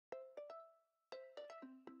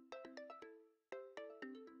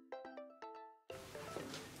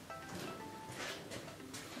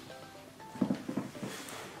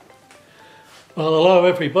Well, hello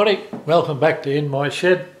everybody. Welcome back to In My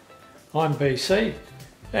Shed. I'm BC,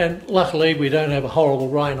 and luckily we don't have a horrible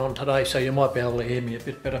rain on today, so you might be able to hear me a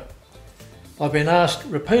bit better. I've been asked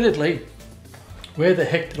repeatedly, where the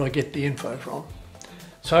heck did I get the info from?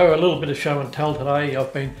 So a little bit of show and tell today.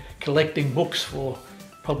 I've been collecting books for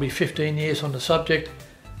probably 15 years on the subject.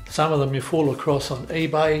 Some of them you fall across on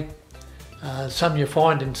eBay, some you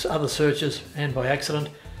find in other searches and by accident.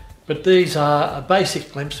 But these are a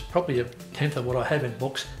basic glimpse, probably a tenth of what I have in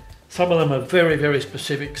books. Some of them are very, very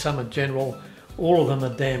specific, some are general, all of them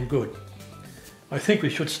are damn good. I think we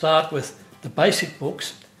should start with the basic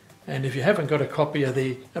books, and if you haven't got a copy of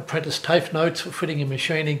the Apprentice TAFE Notes for Fitting and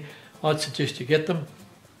Machining, I'd suggest you get them.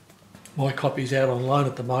 My copy's out on loan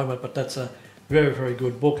at the moment, but that's a very, very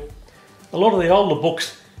good book. A lot of the older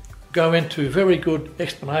books go into very good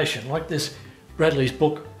explanation, like this Bradley's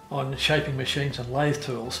book on shaping machines and lathe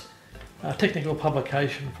tools. A technical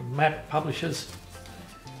publication from MAP Publishers,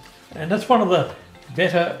 and that's one of the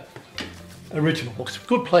better original books.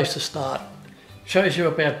 Good place to start. Shows you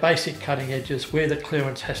about basic cutting edges, where the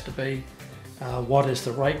clearance has to be, what is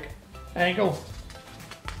the rake angle.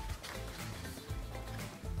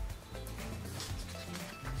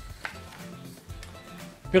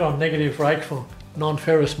 A bit on negative rake for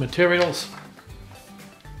non-ferrous materials.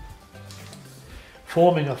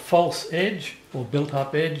 Forming a false edge or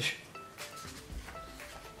built-up edge.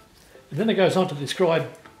 And then it goes on to describe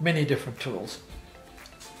many different tools.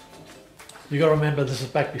 You've got to remember this is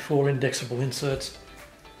back before indexable inserts.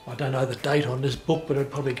 I don't know the date on this book, but it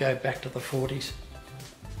would probably go back to the 40s.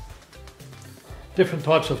 Different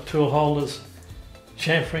types of tool holders,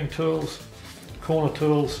 chamfering tools, corner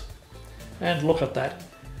tools, and look at that.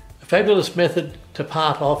 A fabulous method to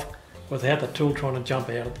part off without the tool trying to jump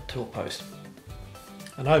out of the tool post.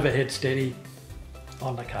 An overhead steady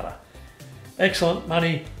on the cutter. Excellent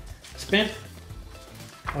money spent.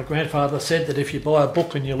 My grandfather said that if you buy a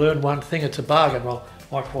book and you learn one thing, it's a bargain. Well,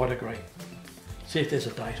 I quite agree. See if there's a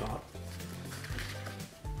date on it.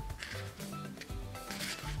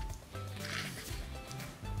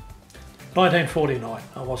 "1949,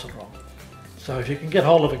 I wasn't wrong. So if you can get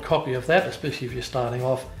hold of a copy of that, especially if you're starting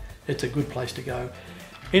off, it's a good place to go.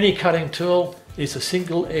 Any cutting tool is a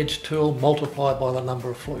single edge tool multiplied by the number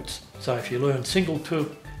of flutes. So if you learn single tool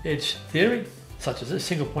edge theory, such as this,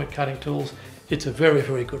 single point cutting tools, it's a very,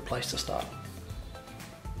 very good place to start.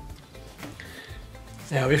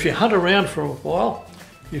 Now, if you hunt around for a while,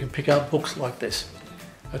 you can pick up books like this.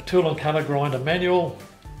 A Tool and Cutter Grinder Manual.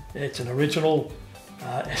 It's an original.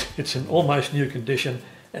 It's in almost new condition,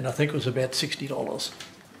 and I think it was about $60.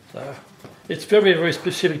 So it's very, very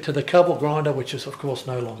specific to the cobble grinder, which is of course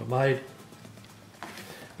no longer made.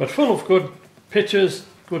 But full of good pictures,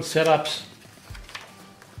 good setups.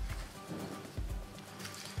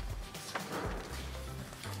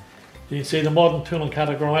 You can see the modern tool and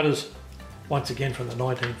cutter grinders, once again from the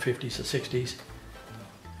 1950s or 60s.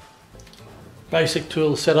 Basic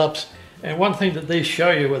tool setups, and one thing that these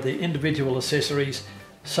show you are the individual accessories.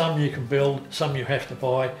 Some you can build, some you have to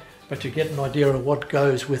buy, but you get an idea of what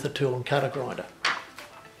goes with a tool and cutter grinder.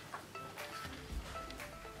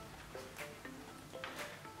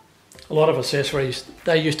 A lot of accessories,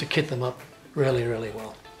 they used to kit them up really, really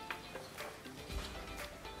well.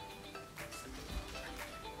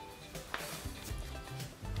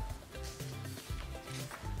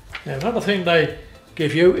 Now, another thing they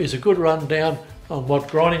give you is a good rundown on what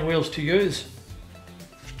grinding wheels to use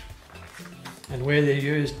and where they're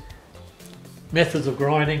used, methods of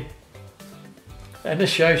grinding, and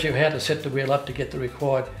this shows you how to set the wheel up to get the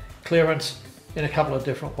required clearance in a couple of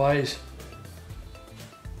different ways.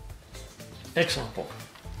 Excellent book.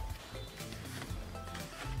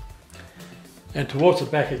 And towards the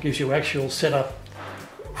back it gives you actual setup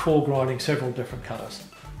for grinding several different cutters.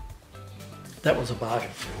 That was a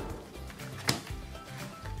bargain.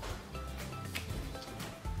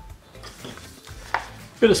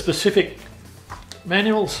 Bit of specific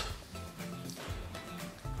manuals.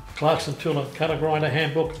 Clarkson Tool and Cutter Grinder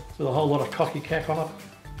Handbook with a whole lot of cocky cack on it.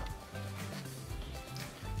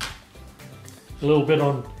 A little bit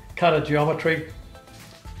on cutter geometry.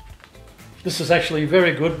 This is actually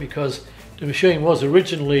very good because the machine was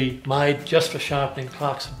originally made just for sharpening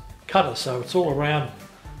Clarkson cutters, so it's all around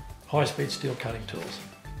high-speed steel cutting tools.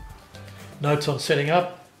 Notes on setting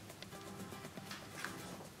up.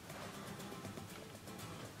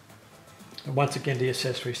 And once again the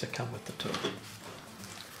accessories that come with the tool.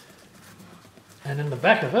 And in the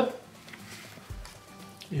back of it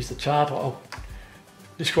is the chart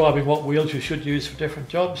describing what wheels you should use for different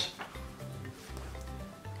jobs,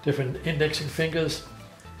 different indexing fingers,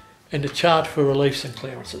 and a chart for reliefs and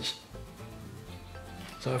clearances.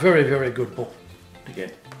 So a very, very good book to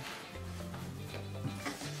get.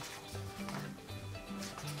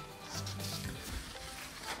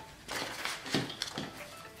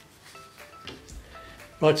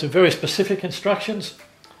 Right, some very specific instructions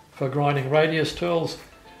for grinding radius tools.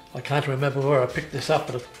 I can't remember where I picked this up,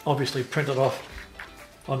 but it's obviously printed off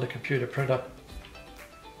on the computer printer.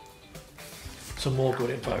 Some more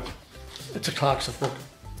good info. It's a Clarkson book,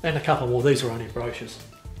 and a couple more. These are only brochures.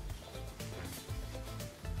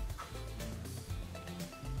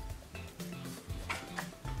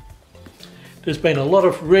 There's been a lot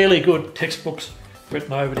of really good textbooks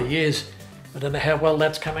written over the years. I don't know how well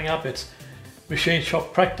that's coming up. It's Machine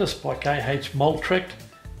Shop Practice by K.H. Moultrecht,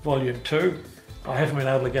 Volume 2. I haven't been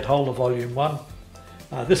able to get hold of Volume 1.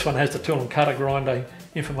 This one has the tool and cutter grinding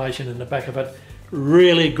information in the back of it.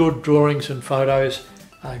 Really good drawings and photos,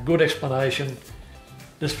 good explanation.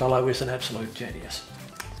 This fellow is an absolute genius.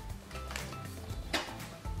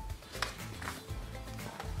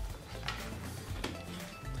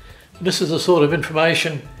 This is the sort of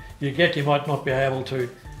information you get. You might not be able to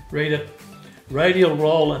read it. Radial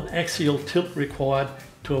roll and axial tilt required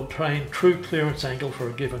to obtain true clearance angle for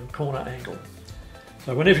a given corner angle.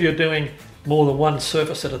 So whenever you're doing more than one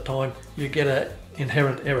surface at a time, you get an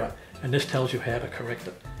inherent error, and this tells you how to correct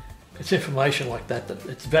it. It's information like that that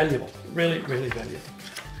it's valuable, really, really valuable.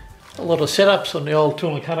 A lot of setups on the old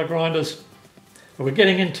tool and cutter grinders. But we're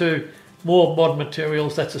getting into more modern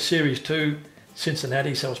materials. That's a Series 2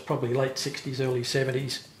 Cincinnati, so it's probably late 60s, early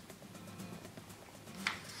 70s.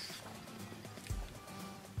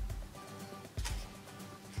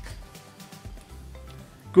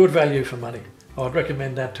 Good value for money. I would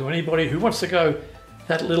recommend that to anybody who wants to go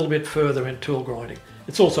that little bit further in tool grinding.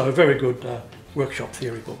 It's also a very good workshop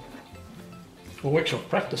theory book. Or workshop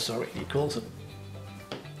practice, sorry, he calls it.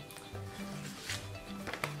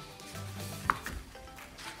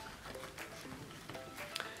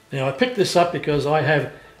 Now I picked this up because I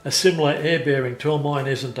have a similar air bearing tool. Mine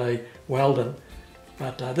isn't a Weldon,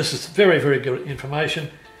 but this is very, very good information.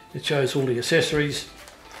 It shows all the accessories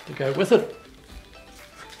to go with it.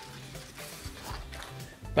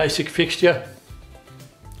 Basic fixture,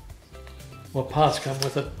 what parts come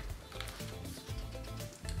with it,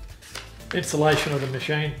 installation of the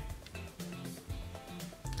machine,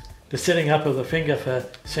 the setting up of the finger for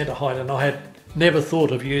centre height, and I had never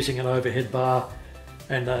thought of using an overhead bar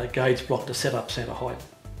and a gauge block to set up centre height.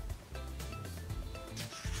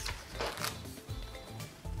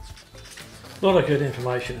 A lot of good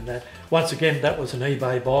information in that. Once again, that was an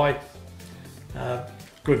eBay buy,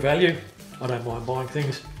 good value. I don't mind buying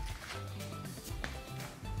things.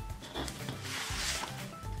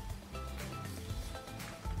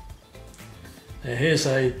 Now here's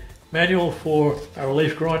a manual for a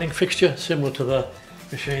relief grinding fixture, similar to the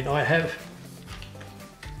machine I have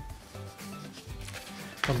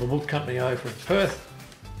from the book company over in Perth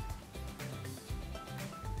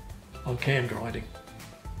on cam grinding.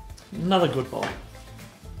 Another good buy.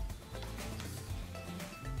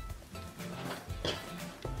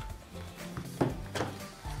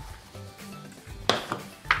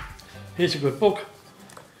 Here's a good book,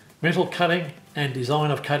 Metal Cutting and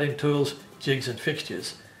Design of Cutting Tools, Jigs and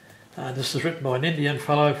Fixtures. This is written by an Indian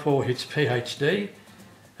fellow for his PhD,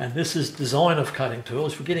 and this is Design of Cutting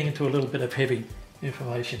Tools. We're getting into a little bit of heavy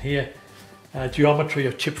information here. Geometry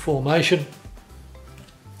of chip formation,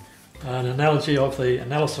 an analogy of the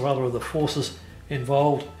analysis rather of the forces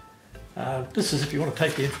involved. This is if you want to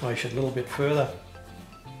take the information a little bit further.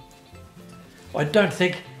 I don't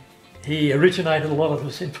think he originated a lot of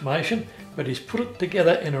this information, but he's put it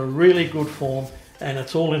together in a really good form, and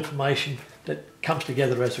it's all information that comes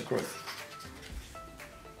together as a group.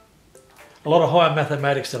 A lot of higher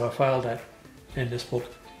mathematics that I failed at in this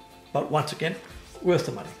book, but once again, worth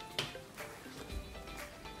the money.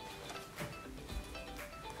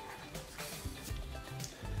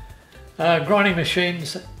 Grinding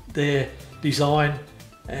machines, their design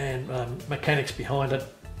and mechanics behind it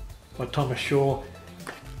by Thomas Shaw.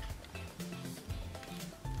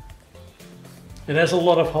 It has a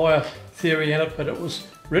lot of higher theory in it, but it was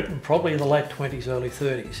written probably in the late 20s, early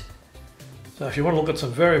 30s. So if you want to look at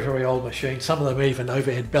some very, very old machines, some of them even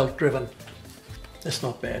overhead belt driven, it's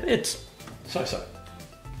not bad. It's so-so.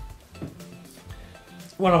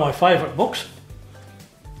 One of my favourite books,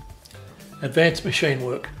 Advanced Machine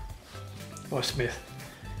Work by Smith.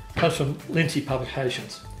 Comes from Lindsay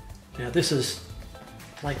Publications. Now this is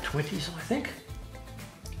late 20s, I think.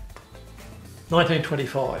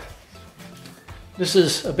 1925. This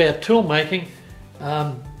is about tool making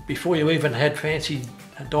before you even had fancy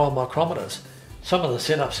dial micrometers. Some of the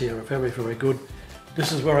setups here are very, very good.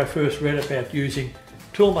 This is where I first read about using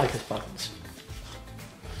toolmakers buttons.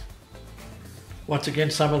 Once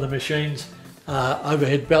again, some of the machines are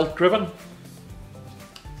overhead belt driven.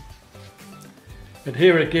 But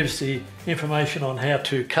here it gives the information on how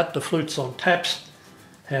to cut the flutes on taps,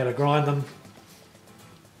 how to grind them.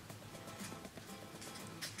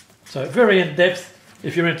 So very in-depth.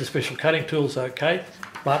 If you're into special cutting tools, okay,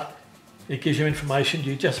 but it gives you information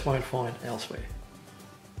you just won't find elsewhere.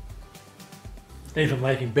 Even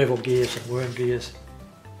making bevel gears and worm gears.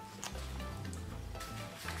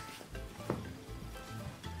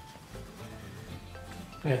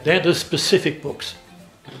 Now down to specific books.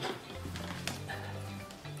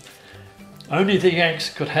 Only the Yanks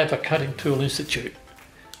could have a cutting tool institute.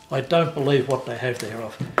 I don't believe what they have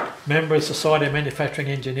thereof. Member of Society of Manufacturing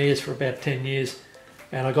Engineers for about 10 years,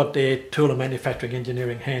 and I got their tool and manufacturing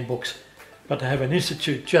engineering handbooks. But to have an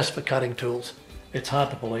institute just for cutting tools, it's hard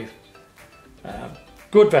to believe.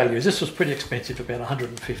 Good values. This was pretty expensive, about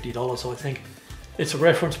 $150 I think. It's a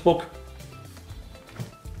reference book.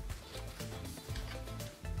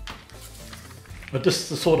 But this is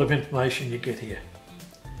the sort of information you get here.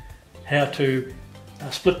 How to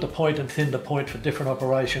split the point and thin the point for different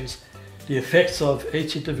operations, the effects of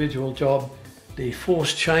each individual job, the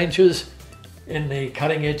force changes in the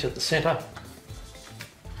cutting edge at the centre,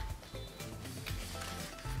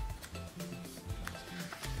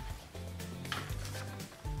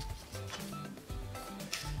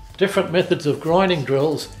 different methods of grinding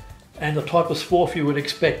drills and the type of swarf you would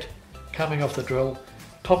expect coming off the drill,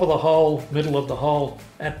 top of the hole, middle of the hole,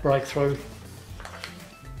 at breakthrough.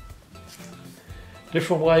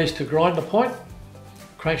 Different ways to grind the point,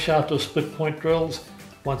 crankshaft or split point drills,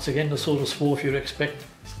 once again the sort of swarf you'd expect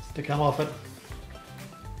to come off it.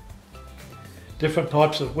 Different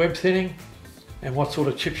types of web thinning and what sort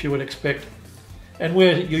of chips you would expect and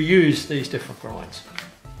where you use these different grinds.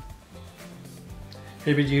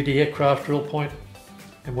 Heavy duty aircraft drill point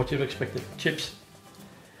and what you'd expect the chips.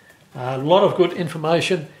 A lot of good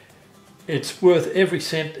information. It's worth every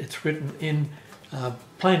cent. It's written in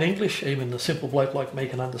plain English, even the simple bloke like me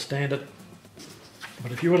can understand it.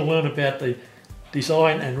 But if you want to learn about the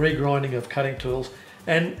design and regrinding of cutting tools,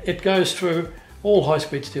 and it goes through all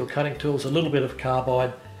high-speed steel cutting tools, a little bit of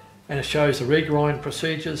carbide, and it shows the regrind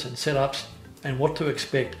procedures and setups and what to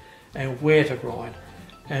expect and where to grind.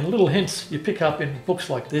 And little hints you pick up in books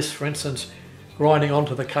like this, for instance, grinding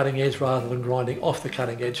onto the cutting edge rather than grinding off the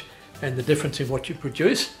cutting edge, and the difference in what you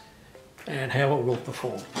produce and how it will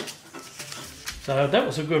perform. So that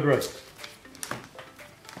was a good read.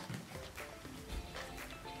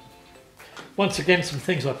 Once again, some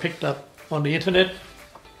things I picked up on the internet.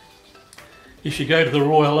 If you go to the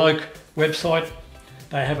Royal Oak website,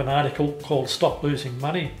 they have an article called Stop Losing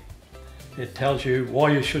Money. It tells you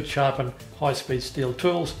why you should sharpen high-speed steel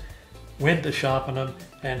tools, when to sharpen them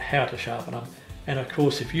and how to sharpen them. And of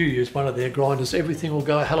course, if you use one of their grinders, everything will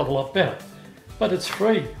go a hell of a lot better. But it's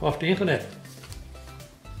free off the internet.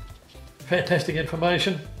 Fantastic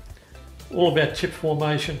information, all about chip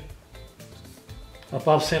formation,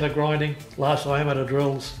 above centre grinding, large diameter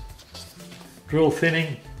drills, drill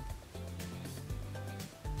thinning.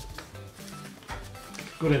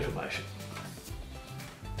 Good information.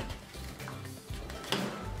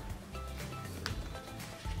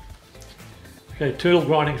 Okay, Tool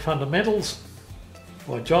Grinding Fundamentals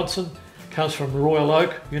by Johnson. Comes from Royal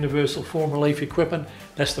Oak, Universal Form Relief Equipment.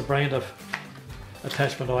 That's the brand of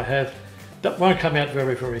attachment I have. That won't come out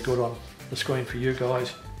very, very good on the screen for you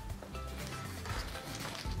guys.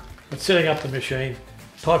 But setting up the machine,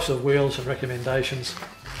 types of wheels and recommendations.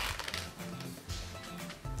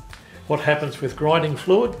 What happens with grinding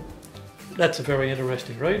fluid, that's a very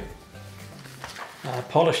interesting read.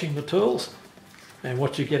 Polishing the tools and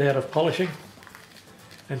what you get out of polishing.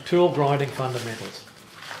 And Tool Grinding Fundamentals.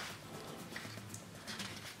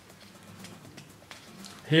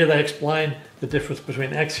 Here they explain the difference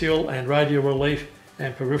between axial and radial relief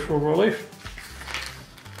and peripheral relief.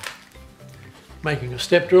 Making of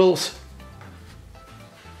step drills.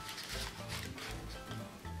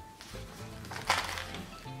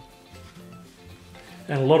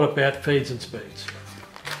 And a lot about feeds and speeds.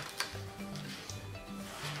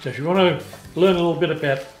 So if you want to learn a little bit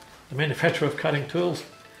about the manufacture of cutting tools,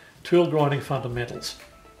 Tool Grinding Fundamentals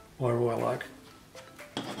by Royal Oak.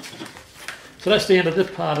 So that's the end of this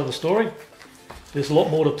part of the story. There's a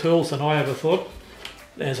lot more to tools than I ever thought.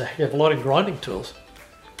 There's a heck of a lot in grinding tools.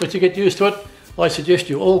 But you get used to it. I suggest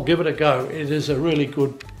you all give it a go. It is a really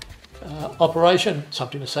good operation,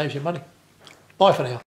 something that saves you money. Bye for now.